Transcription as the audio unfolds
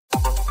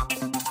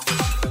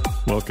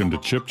Welcome to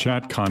Chip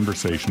Chat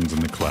Conversations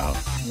in the Cloud,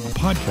 a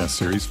podcast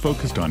series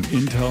focused on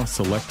Intel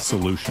Select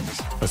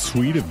Solutions, a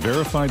suite of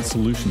verified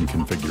solution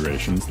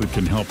configurations that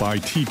can help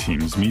IT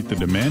teams meet the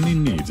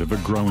demanding needs of a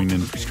growing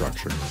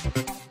infrastructure.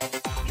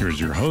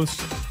 Here's your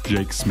host,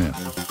 Jake Smith.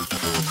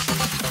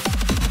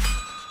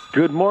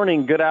 Good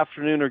morning, good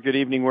afternoon, or good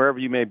evening, wherever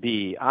you may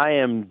be. I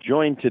am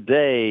joined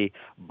today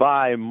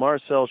by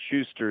Marcel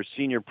Schuster,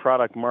 Senior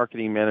Product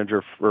Marketing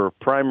Manager for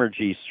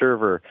PRIMERGY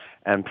Server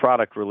and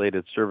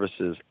Product-Related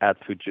Services at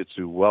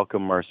Fujitsu.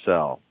 Welcome,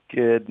 Marcel.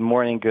 Good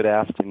morning, good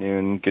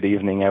afternoon, good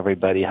evening,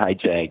 everybody. Hi,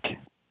 Jake.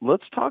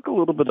 Let's talk a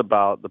little bit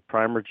about the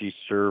PRIMERGY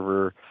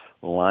Server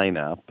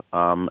lineup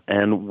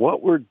and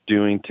what we're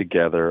doing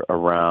together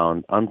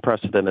around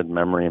unprecedented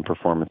memory and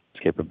performance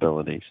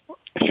capabilities.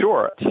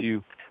 Sure.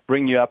 To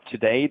bring you up to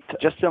date,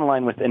 just in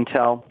line with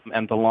Intel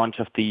and the launch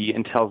of the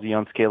Intel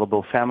Xeon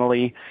Scalable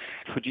family,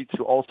 Fujitsu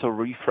also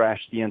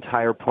refreshed the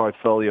entire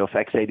portfolio of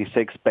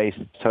x86-based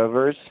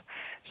servers.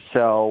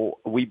 So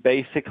we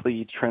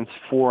basically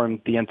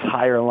transformed the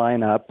entire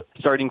lineup,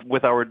 starting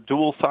with our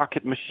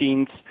dual-socket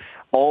machines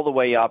all the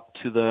way up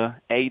to the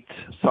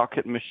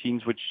 8-socket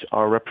machines, which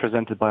are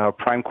represented by our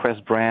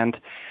PrimeQuest brand,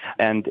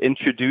 and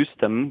introduced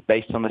them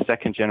based on the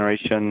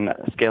second-generation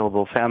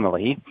Scalable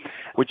family,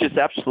 which is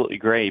absolutely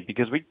great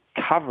because we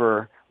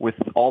cover with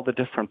all the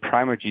different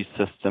PRIMERGY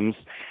systems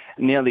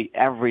nearly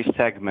every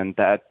segment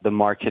that the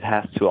market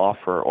has to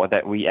offer or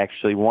that we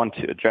actually want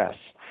to address.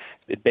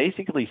 It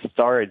basically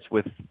starts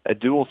with a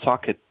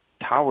dual-socket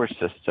tower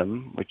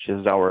system, which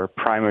is our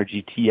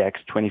PRIMERGY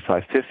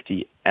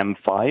TX2550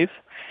 M5,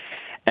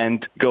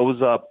 and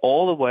goes up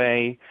all the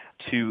way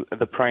to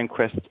the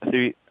PrimeQuest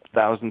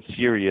 3000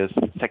 series,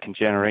 second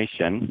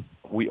generation.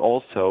 We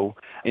also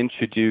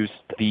introduced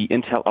the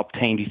Intel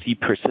Optane DC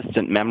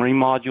persistent memory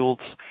modules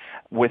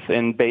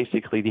within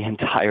basically the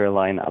entire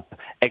lineup,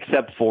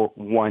 except for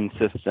one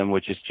system,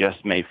 which is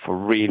just made for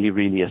really,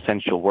 really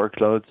essential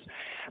workloads.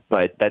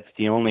 But that's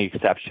the only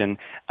exception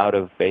out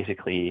of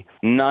basically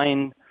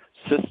 9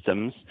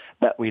 systems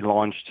that we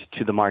launched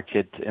to the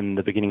market in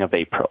the beginning of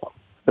April.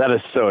 That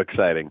is so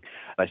exciting.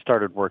 I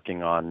started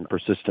working on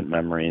persistent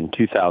memory in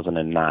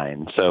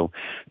 2009. So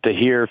to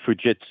hear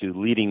Fujitsu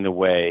leading the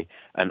way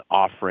and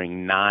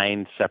offering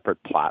 9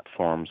 separate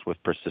platforms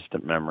with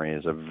persistent memory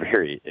is a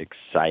very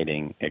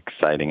exciting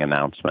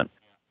announcement.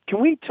 Can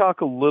we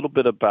talk a little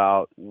bit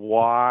about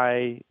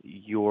why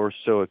you're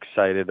so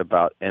excited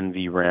about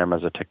NVRAM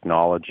as a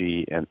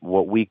technology and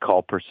what we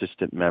call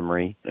persistent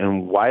memory,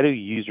 and why do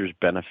users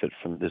benefit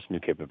from this new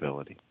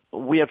capability?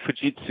 We at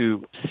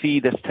Fujitsu see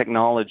this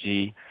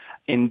technology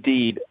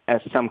indeed as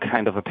some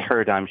kind of a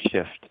paradigm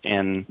shift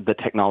in the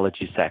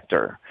technology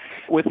sector.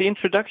 With the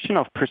introduction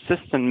of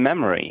persistent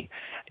memory,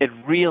 it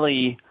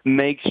really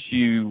makes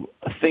you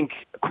think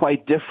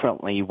quite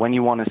differently when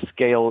you want to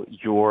scale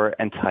your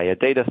entire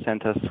data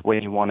centers,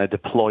 when you want to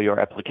deploy your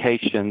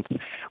applications,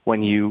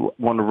 when you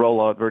want to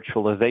roll out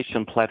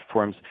virtualization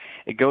platforms.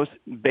 It goes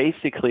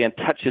basically and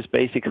touches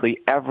basically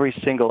every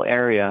single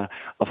area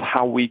of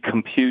how we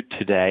compute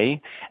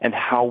today and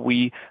how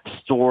we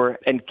store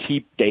and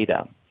keep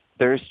data.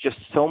 There's just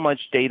so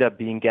much data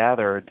being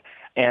gathered,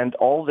 and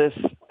all this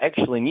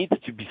actually needs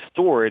to be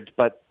stored,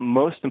 but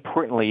most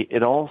importantly,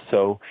 it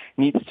also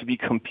needs to be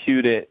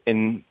computed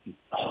in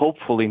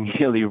hopefully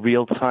nearly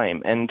real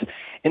time. And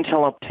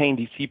Intel Optane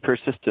DC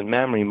persistent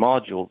memory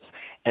modules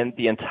and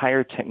the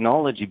entire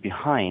technology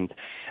behind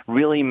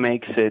really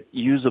makes it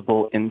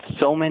usable in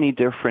so many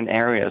different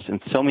areas, in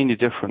so many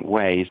different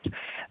ways,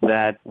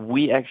 that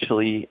we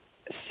actually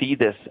see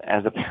this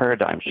as a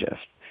paradigm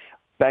shift.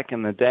 Back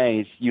in the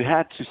days, you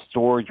had to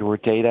store your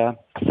data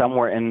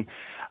somewhere in,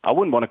 I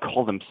wouldn't want to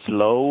call them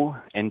slow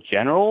in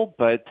general,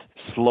 but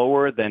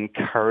slower than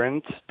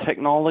current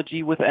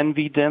technology with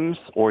NVDIMMs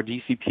or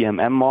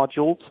DCP-MM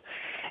modules.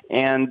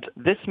 And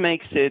this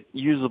makes it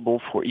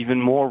usable for even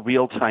more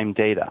real-time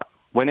data.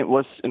 When it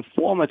was in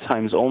former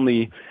times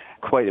only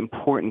quite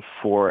important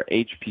for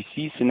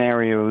HPC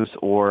scenarios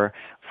or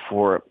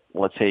for,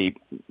 let's say,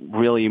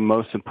 really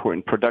most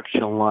important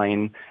production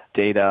line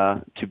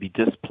data to be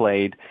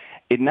displayed,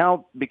 it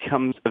now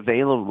becomes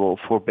available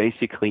for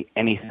basically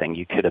anything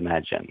you could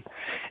imagine.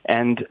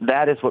 And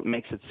that is what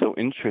makes it so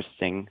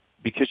interesting,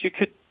 because you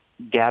could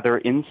gather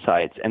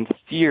insights and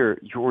steer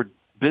your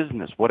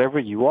business, whatever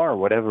you are,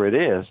 whatever it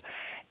is,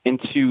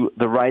 into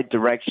the right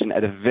direction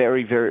at a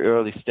very, very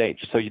early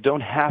stage. So you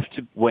don't have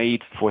to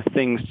wait for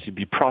things to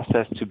be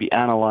processed, to be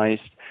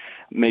analyzed,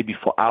 maybe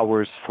for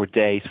hours, for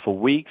days, for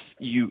weeks.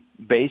 You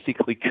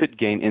basically could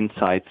gain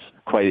insights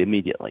quite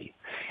immediately.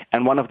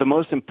 And one of the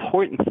most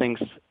important things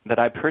that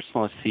I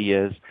personally see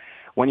is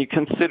when you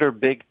consider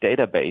big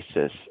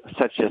databases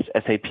such as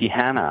SAP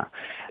HANA,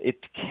 it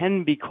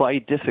can be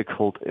quite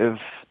difficult if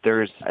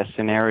there's a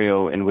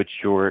scenario in which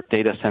your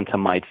data center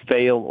might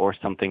fail or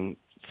something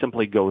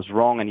simply goes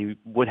wrong and you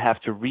would have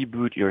to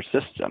reboot your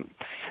system.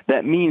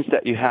 That means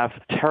that you have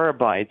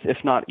terabytes, if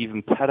not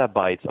even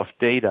petabytes of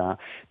data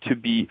to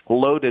be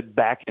loaded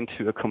back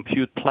into a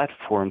compute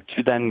platform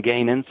to then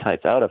gain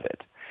insights out of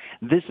it.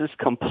 This is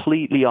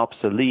completely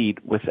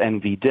obsolete with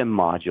NVDIMM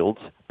modules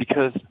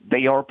because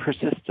they are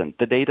persistent.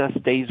 The data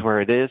stays where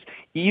it is,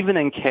 even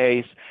in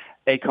case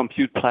a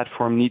compute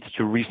platform needs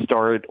to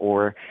restart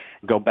or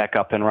go back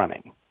up and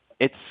running.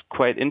 It's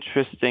quite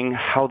interesting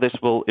how this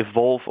will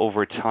evolve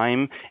over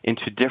time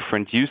into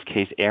different use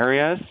case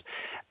areas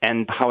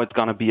and how it's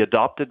going to be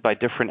adopted by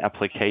different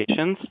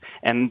applications.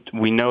 And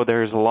we know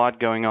there's a lot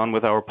going on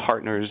with our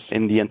partners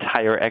in the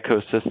entire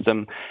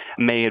ecosystem,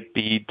 may it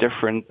be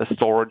different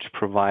storage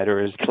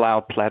providers,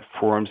 cloud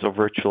platforms or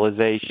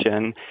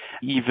virtualization,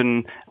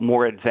 even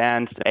more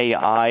advanced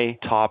AI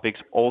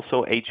topics,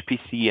 also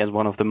HPC as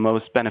one of the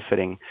most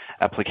benefiting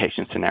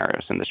application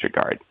scenarios in this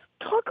regard.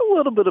 Talk a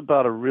little bit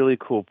about a really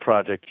cool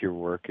project you're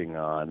working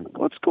on.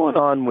 What's going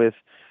on with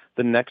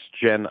the Next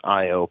Gen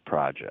IO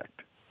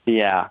project?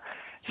 Yeah.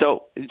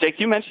 So, Jake,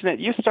 you mentioned it.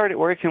 You started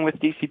working with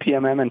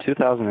DCPMM in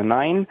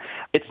 2009.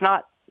 It's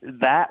not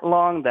that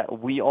long that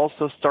we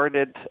also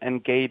started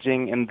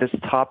engaging in this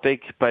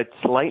topic, but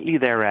slightly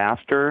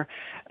thereafter,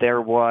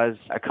 there was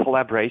a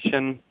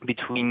collaboration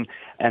between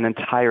an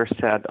entire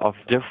set of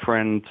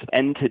different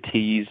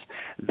entities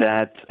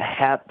that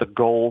had the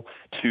goal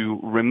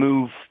to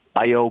remove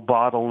I/O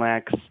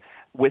bottlenecks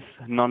with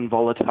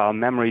non-volatile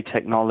memory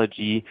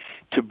technology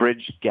to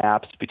bridge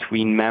gaps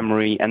between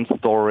memory and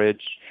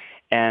storage.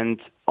 And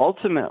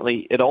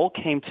ultimately, it all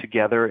came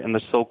together in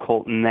the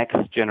so-called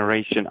Next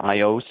Generation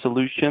IO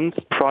Solutions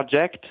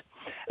project.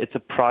 It's a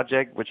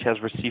project which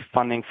has received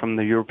funding from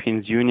the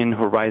European Union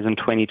Horizon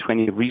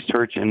 2020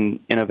 Research and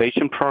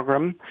Innovation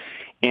Program,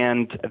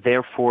 and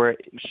therefore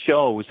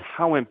shows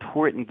how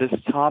important this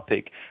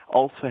topic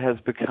also has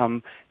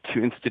become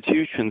to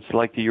institutions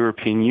like the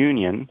European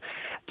Union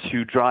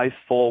to drive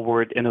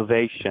forward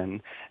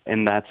innovation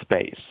in that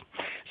space.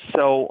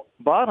 So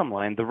bottom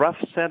line, the rough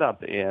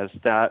setup is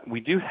that we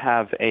do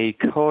have a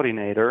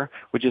coordinator,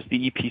 which is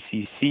the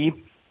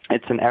EPCC.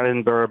 It's an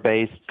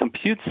Edinburgh-based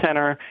compute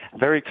center,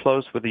 very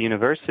close with the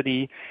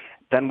university.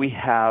 Then we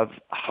have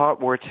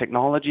hardware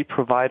technology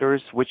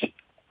providers, which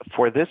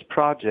for this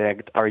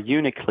project are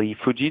uniquely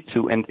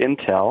Fujitsu and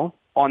Intel.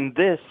 On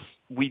this,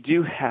 we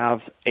do have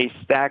a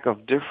stack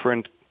of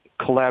different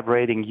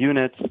collaborating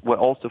units where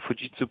also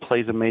Fujitsu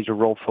plays a major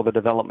role for the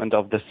development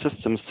of the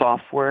system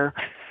software,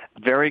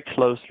 very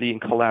closely in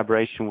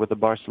collaboration with the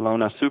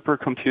Barcelona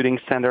Supercomputing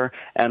Center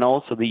and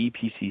also the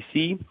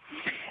EPCC.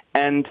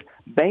 And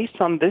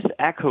based on this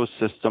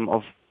ecosystem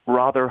of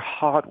rather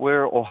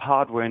hardware or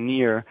hardware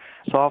near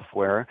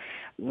software,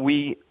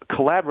 we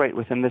collaborate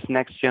within this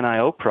Next Gen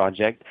IO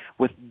project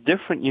with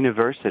different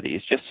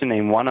universities. Just to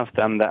name one of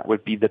them, that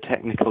would be the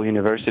Technical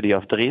University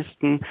of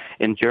Dresden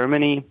in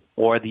Germany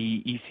or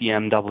the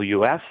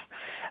ECMWF,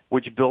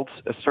 which builds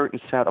a certain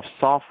set of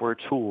software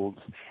tools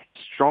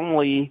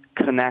strongly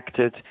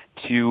connected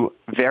to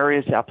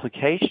various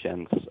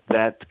applications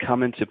that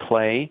come into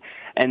play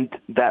and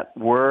that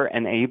were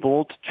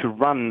enabled to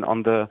run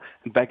on the,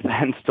 back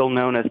then still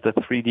known as the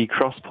 3D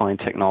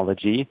XPoint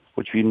technology,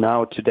 which we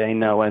now today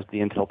know as the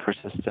Intel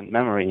persistent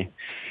memory.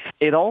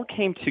 It all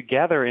came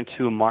together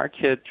into a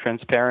market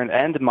transparent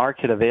and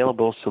market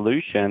available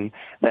solution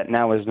that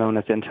now is known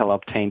as Intel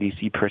Optane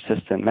DC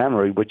persistent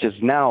memory, which is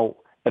now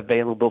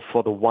available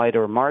for the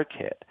wider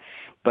market.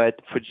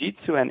 But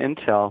Fujitsu and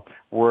Intel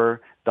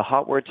were the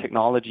hardware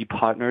technology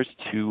partners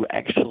to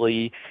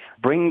actually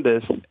bring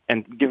this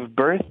and give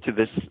birth to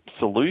this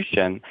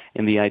solution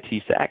in the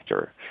IT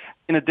sector.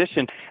 In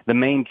addition, the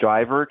main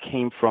driver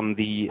came from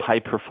the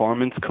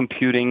high-performance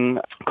computing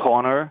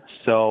corner,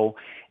 so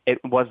it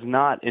was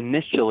not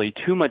initially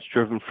too much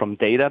driven from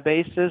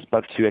databases,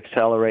 but to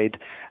accelerate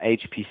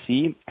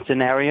HPC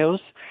scenarios.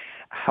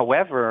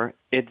 However,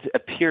 it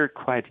appeared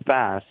quite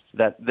fast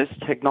that this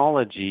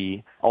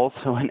technology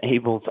also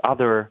enables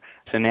other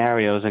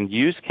scenarios and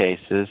use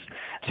cases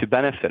to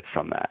benefit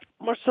from that.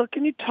 Marcel,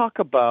 can you talk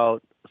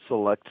about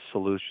Select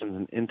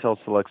Solutions and Intel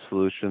Select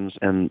Solutions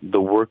and the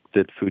work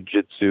that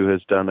Fujitsu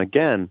has done,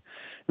 again,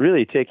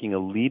 really taking a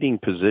leading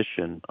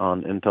position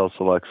on Intel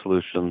Select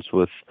Solutions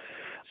with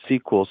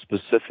SQL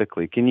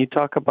specifically. Can you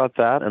talk about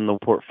that and the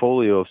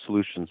portfolio of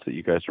solutions that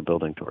you guys are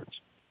building towards?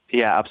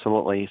 Yeah,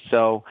 absolutely.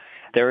 So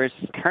there is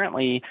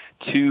currently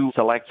 2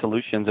 Select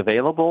Solutions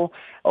available,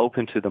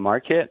 open to the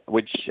market,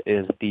 which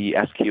is the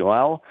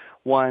SQL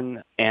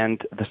one,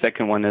 and the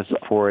second one is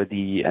for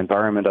the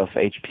environment of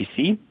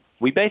HPC.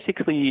 We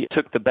basically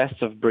took the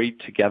best of breed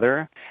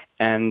together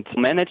and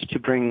managed to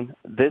bring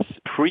this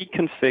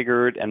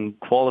pre-configured and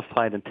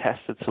qualified and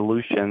tested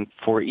solution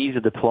for easy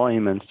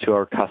deployments to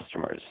our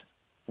customers.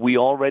 We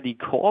already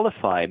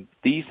qualified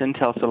these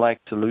Intel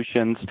Select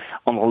Solutions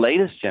on the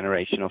latest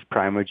generation of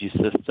PRIMERGY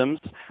systems,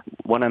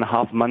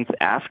 1.5 months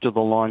after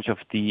the launch of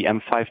the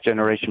M5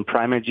 generation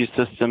PRIMERGY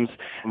systems.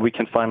 We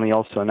can finally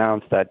also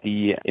announce that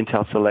the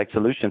Intel Select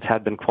Solutions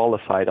had been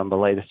qualified on the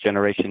latest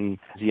generation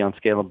Xeon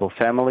Scalable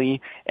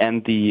family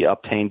and the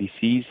Optane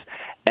DCs.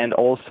 and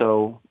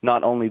also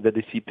not only the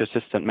DC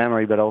persistent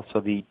memory, but also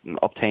the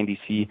Optane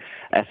DC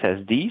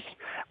SSDs,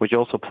 which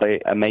also play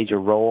a major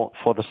role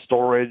for the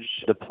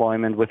storage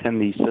deployment within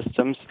these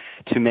systems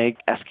to make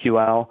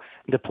SQL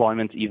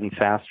deployments even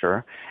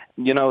faster.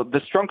 You know,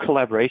 the strong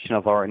collaboration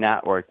of our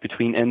network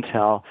between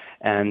Intel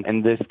and,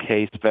 in this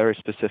case, very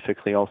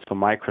specifically also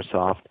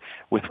Microsoft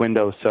with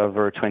Windows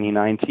Server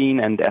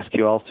 2019 and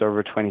SQL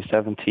Server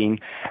 2017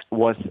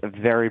 was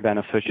very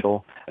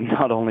beneficial,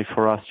 not only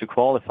for us to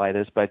qualify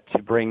this, but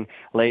to bring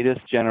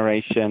latest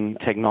generation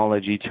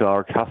technology to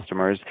our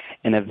customers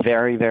in a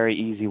very, very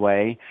easy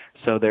way.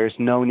 So there's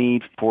no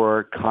need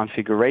for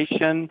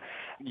configuration.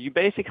 You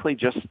basically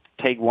just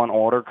take one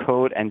order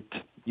code and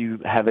you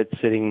have it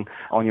sitting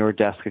on your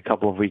desk a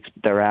couple of weeks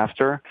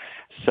thereafter.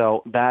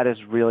 So that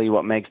is really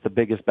what makes the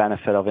biggest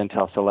benefit of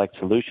Intel Select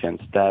Solutions,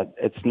 that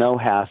it's no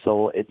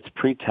hassle, it's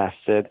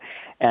pre-tested,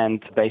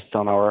 and based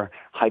on our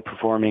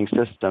high-performing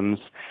systems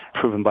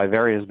proven by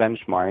various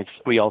benchmarks,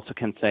 we also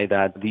can say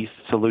that these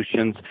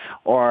solutions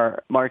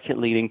are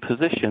market-leading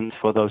positions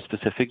for those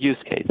specific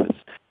use cases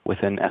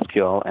within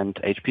SQL and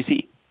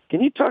HPC.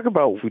 Can you talk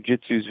about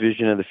Fujitsu's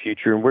vision of the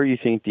future and where you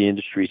think the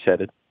industry is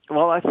headed?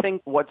 Well, I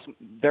think what's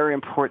very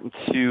important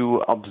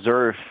to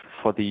observe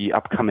for the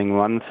upcoming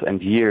months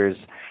and years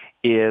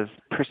is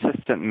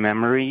persistent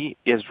memory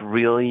is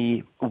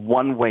really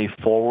one way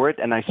forward,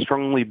 and I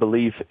strongly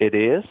believe it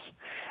is.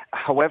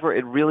 However,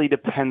 it really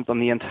depends on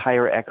the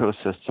entire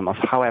ecosystem of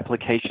how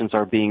applications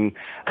are being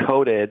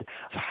coded,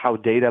 how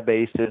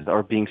databases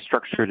are being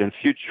structured in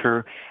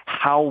future,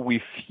 how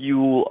we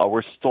fuel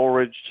our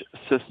storage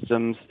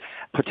systems,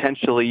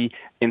 potentially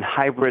in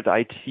hybrid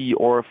IT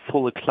or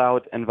full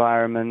cloud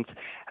environment,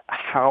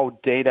 how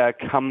data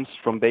comes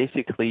from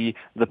basically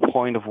the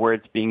point of where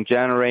it's being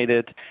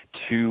generated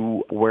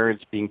to where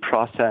it's being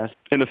processed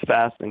in a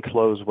fast and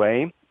closed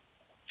way.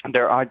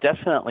 There are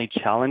definitely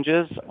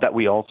challenges that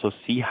we also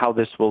see how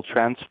this will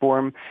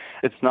transform.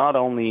 It's not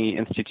only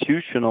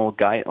institutional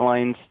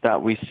guidelines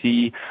that we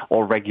see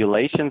or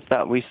regulations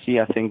that we see.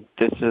 I think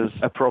this is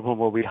a problem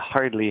where we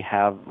hardly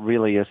have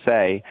really a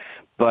say.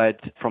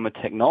 But from a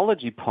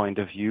technology point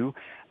of view,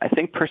 I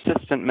think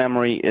persistent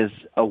memory is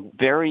a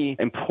very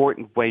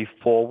important way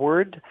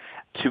forward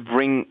to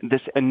bring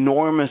this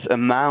enormous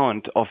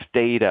amount of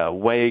data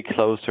way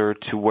closer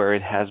to where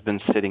it has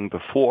been sitting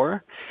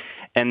before.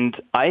 And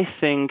I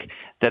think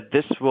that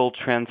this will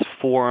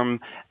transform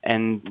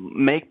and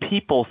make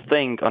people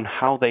think on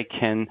how they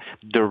can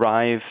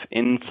derive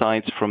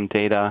insights from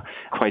data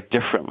quite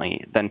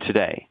differently than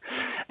today.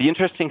 The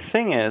interesting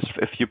thing is,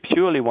 if you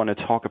purely want to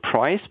talk a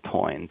price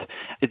point,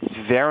 it's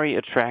very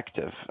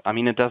attractive. I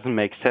mean, it doesn't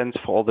make sense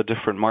for all the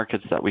different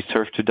markets that we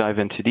serve to dive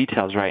into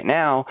details right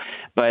now,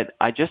 but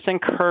I just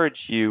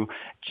encourage you,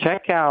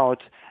 check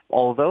out.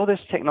 Although this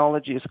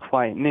technology is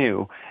quite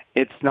new,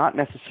 it's not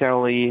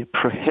necessarily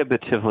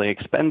prohibitively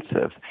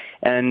expensive.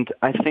 And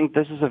I think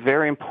this is a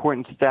very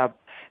important step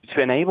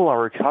to enable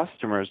our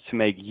customers to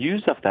make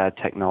use of that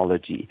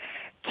technology,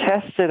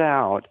 test it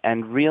out,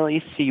 and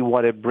really see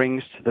what it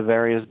brings to the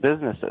various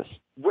businesses.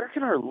 Where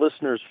can our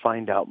listeners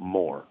find out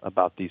more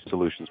about these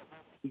solutions?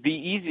 The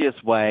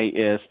easiest way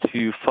is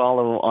to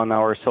follow on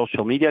our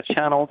social media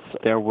channels.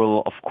 There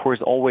will, of course,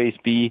 always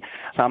be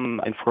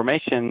some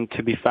information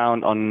to be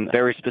found on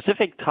very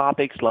specific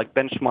topics like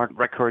benchmark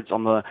records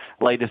on the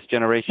latest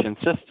generation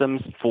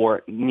systems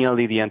for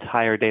nearly the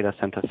entire data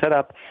center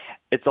setup.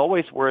 It's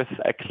always worth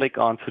a click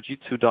on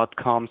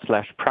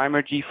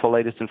fujitsu.com/PRIMERGY for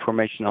latest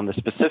information on the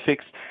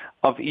specifics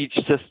of each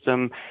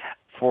system.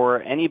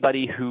 For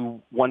anybody who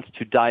wants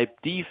to dive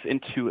deep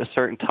into a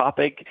certain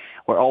topic,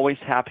 we're always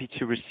happy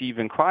to receive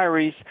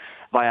inquiries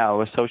via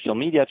our social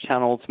media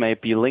channels,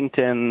 maybe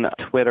LinkedIn,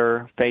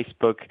 Twitter,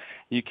 Facebook.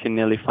 You can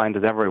nearly find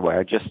it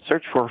everywhere. Just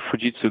search for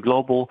Fujitsu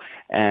Global,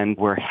 and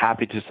we're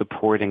happy to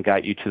support and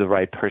guide you to the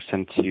right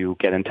person to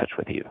get in touch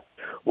with you.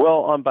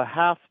 Well, on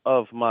behalf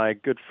of my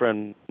good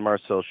friend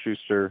Marcel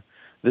Schuster,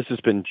 this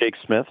has been Jake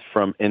Smith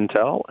from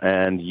Intel,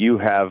 and you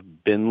have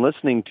been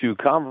listening to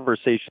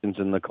Conversations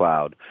in the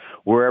Cloud.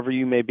 Wherever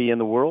you may be in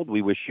the world,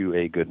 we wish you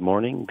a good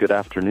morning, good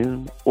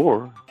afternoon,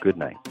 or good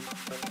night.